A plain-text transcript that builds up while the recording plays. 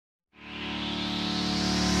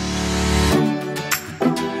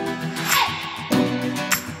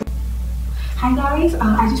Hi guys,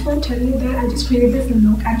 I just want to tell you that I just created this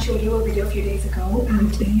look and showed you a video a few days ago,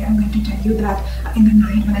 and today I'm going to tell you that in the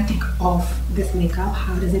night when I take off this makeup,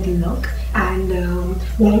 how does it look, and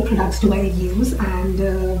what all products do I use,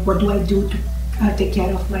 and what do I do to take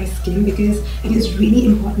care of my skin, because it is really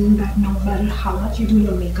important that no matter how much you do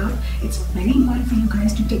your makeup, it's very important for you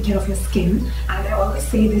guys to take care of your skin. And I always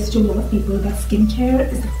say this to a lot of people, that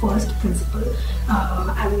skincare is the first principle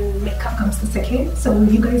and makeup comes the second. So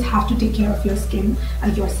you guys have to take care of your skin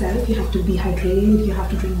yourself. You have to be hydrated, you have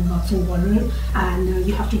to drink lots of water, and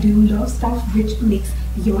you have to do a lot of stuff which makes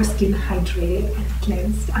your skin hydrated and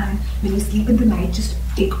cleansed. And when you sleep in the night, just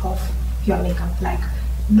take off your makeup. Like,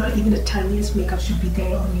 not even the tiniest makeup should be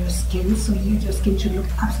there on your skin, so your skin should look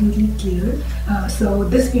absolutely clear. So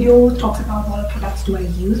this video talks about what products do I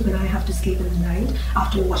use when I have to sleep in the night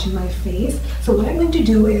after washing my face. So what I'm going to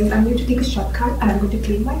do is I'm going to take a shortcut and I'm going to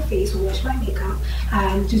clean my face, wash my makeup,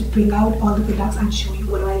 and just bring out all the products and show you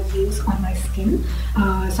what I use on my skin.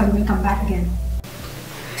 So I'm going to come back again.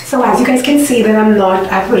 So as you guys can see that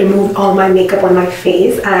I've removed all my makeup on my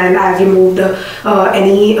face, and I've removed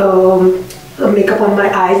any makeup on my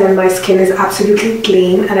eyes, and my skin is absolutely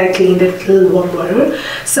clean, and I cleaned it with a little warm water.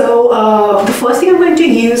 So the first thing I'm going to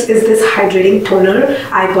use is this hydrating toner.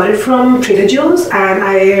 I got it from Trader Joe's and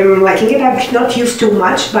I am liking it. I've not used too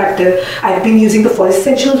much, but I've been using the Forest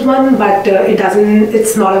Essentials one, but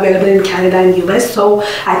it's not available in Canada and US, so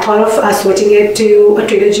I thought of switching it to a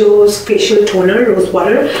Trader Joe's facial toner, rose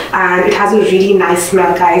water, and it has a really nice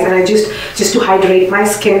smell, guys. And I just to hydrate my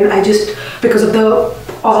skin, because of the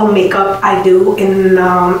all makeup I do in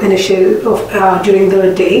during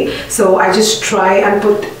the day, so I just try and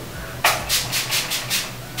put,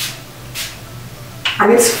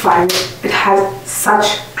 and it's fine. It has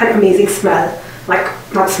such an amazing smell. Like,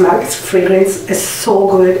 not smell, its fragrance is so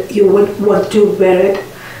good. You would want to wear it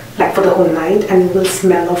like for the whole night, and you will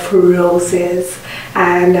smell of roses.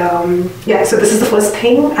 And yeah, so this is the first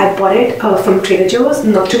thing. I bought it from Trader Joe's,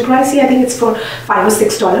 not too pricey. I think it's for $5 or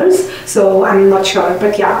 $6, so I'm not sure,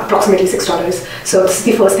 but yeah, approximately $6. So this is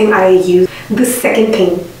the first thing I use. The second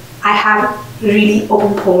thing, I have really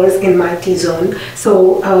open pores in my T-zone,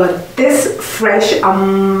 so this fresh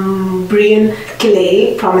umbrian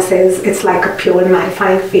clay promises it's like a pure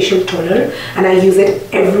mattifying facial toner, and I use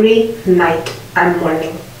it every night and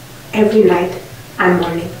morning. Every night and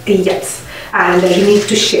morning, yes. And you need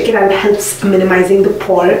to shake it, and it helps minimizing the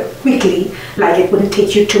pore quickly, like it wouldn't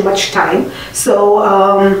take you too much time. So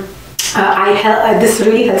this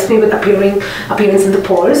really helps me with appearance in the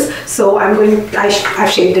pores. So I've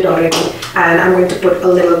shaved it already, and I'm going to put a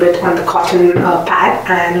little bit on the cotton pad,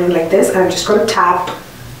 and like this, and I'm just going to tap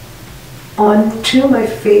onto my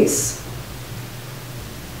face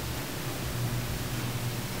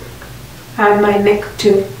and my neck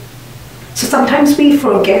too. So sometimes we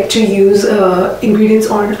forget to use ingredients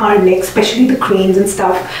on our neck, especially the creams and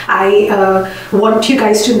stuff. I want you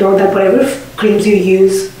guys to know that whatever creams you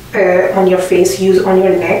use on your face, use on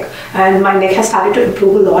your neck. And my neck has started to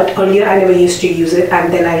improve a lot. Earlier I never used to use it,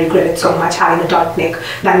 and then I regretted so much having a dark neck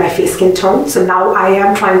than my face skin tone. So now I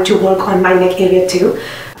am trying to work on my neck area too.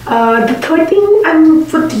 The third thing I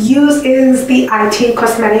would use is the IT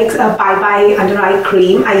Cosmetics Bye Bye Under Eye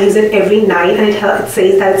Cream. I use it every night, and it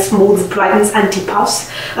says that it smooths, brightens,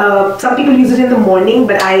 anti-puffs. Some people use it in the morning,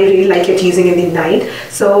 but I really like it using it in the night.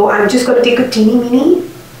 So I'm just going to take a teeny mini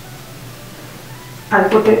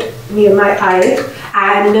and put it near my eye.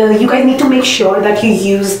 And you guys need to make sure that you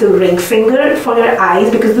use the ring finger for your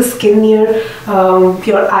eyes, because the skin near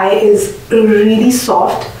your eye is really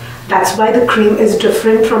soft. That's why the cream is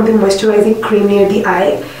different from the moisturizing cream near the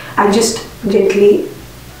eye. And just gently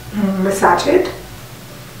massage it.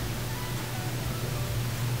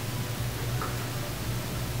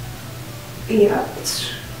 Yeah,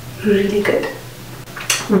 it's really good.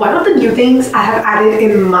 One of the new things I have added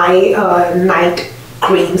in my night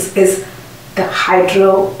creams is the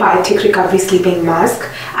Hydrobiotic Recovery Sleeping Mask.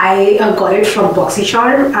 I got it from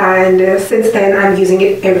BoxyCharm, and since then I'm using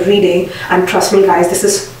it every day, and trust me guys, this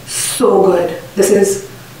is so good. This is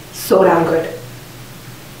so damn good.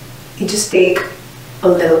 You just take a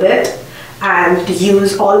little bit and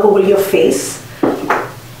use all over your face.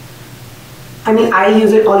 I mean, I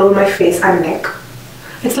use it all over my face and neck.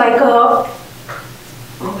 It's like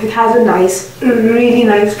it has a nice, really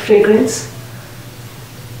nice fragrance.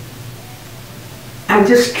 And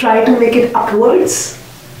just try to make it upwards.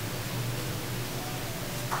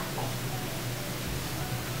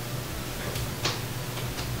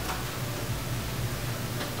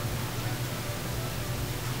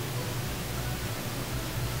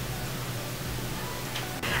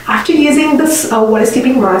 After using this water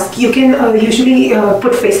sleeping mask, you can usually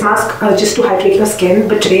put face mask just to hydrate your skin,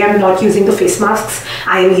 but today I'm not using the face masks.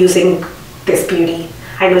 I am using this beauty.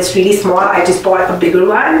 I know it's really small. I just bought a bigger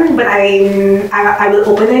one, but I will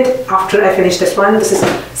open it after I finish this one. This is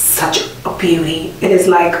such a beauty. It is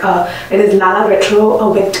like it is Lala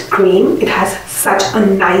Retro whipped cream. It has such a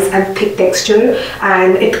nice and thick texture,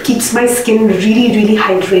 and it keeps my skin really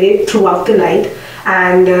hydrated throughout the night.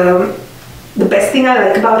 And the best thing I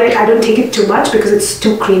like about it, I don't take it too much because it's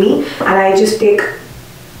too creamy, and I just take,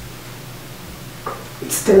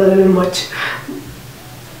 it's still a little much,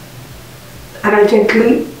 and I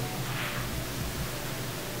gently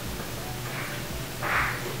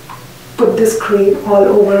put this cream all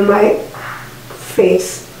over my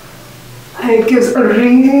face, and it gives a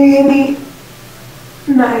really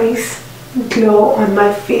nice glow on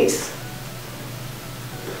my face.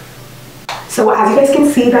 So as you guys can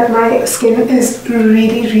see that my skin is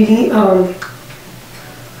really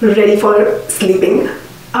ready for sleeping.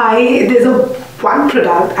 There's one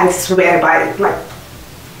product I swear by, like,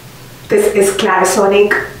 this is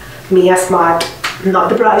Clarisonic Mia Smart, not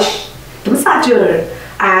the brush, the massager,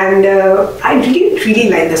 and I really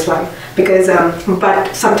like this one because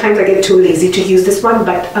but sometimes I get too lazy to use this one,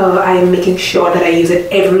 but I am making sure that I use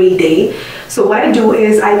it every day. So what I do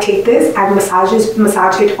is I take this and massage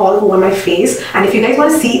it all over my face. And if you guys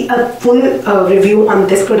want to see a full review on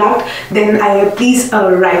this product, then please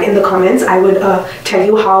write in the comments. I would tell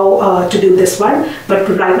you how to do this one, but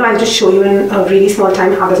right now I'll just show you in a really small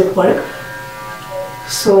time how does it work.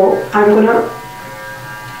 So I'm gonna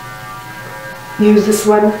use this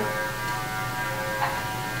one.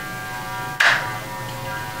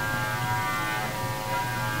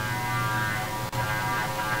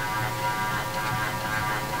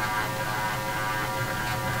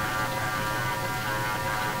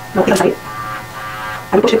 Now click on side.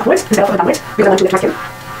 I will push it upwards instead of downwards because I want to lift my skin.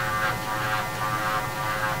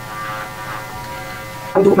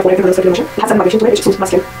 I will do my forehead with a little circular motion. It has some vibration to it which suits my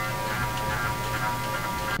skin.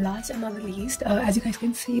 Last and not the least, as you guys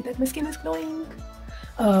can see that my skin is glowing.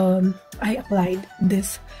 I applied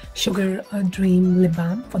this Sugar Dream lip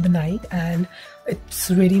balm for the night, and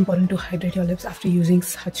it's really important to hydrate your lips after using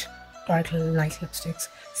such dark nice lipsticks.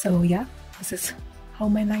 So yeah, this is how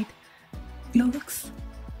my night glow looks.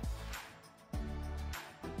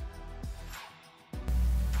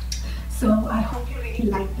 So I hope you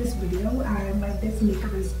really liked this video. My this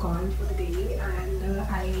makeup is gone for the day, and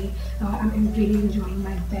I'm really enjoying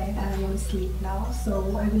my bed, and I want to sleep now.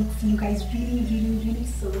 So I will see you guys really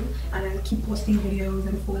soon, and I'll keep posting videos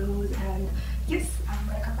and photos, and yes, I'm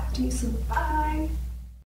gonna come back to you soon. Bye.